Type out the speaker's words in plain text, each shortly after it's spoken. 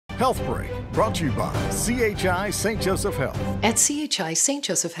Health Break, brought to you by CHI Saint Joseph Health. At CHI Saint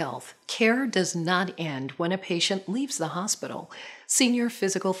Joseph Health, care does not end when a patient leaves the hospital. Senior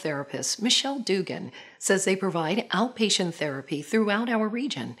physical therapist Michelle Duggan says they provide outpatient therapy throughout our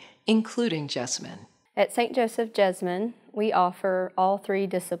region, including Jessamine. At Saint Joseph Jessamine, we offer all 3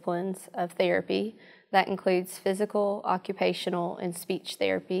 disciplines of therapy. That includes physical, occupational, and speech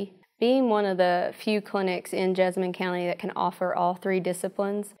therapy. Being one of the few clinics in Jessamine County that can offer all 3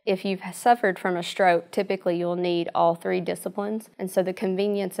 disciplines, if you've suffered from a stroke, typically you'll need all 3 disciplines. And so the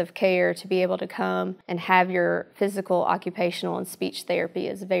convenience of care to be able to come and have your physical, occupational, and speech therapy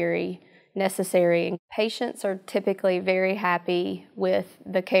is very necessary. Patients are typically very happy with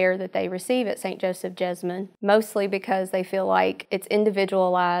the care that they receive at Saint Joseph Jessamine, mostly because they feel like it's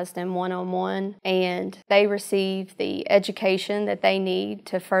individualized and one-on-one, and they receive the education that they need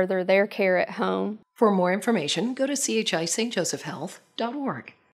to further their care at home. For more information, go to chisaintjosephhealth.org.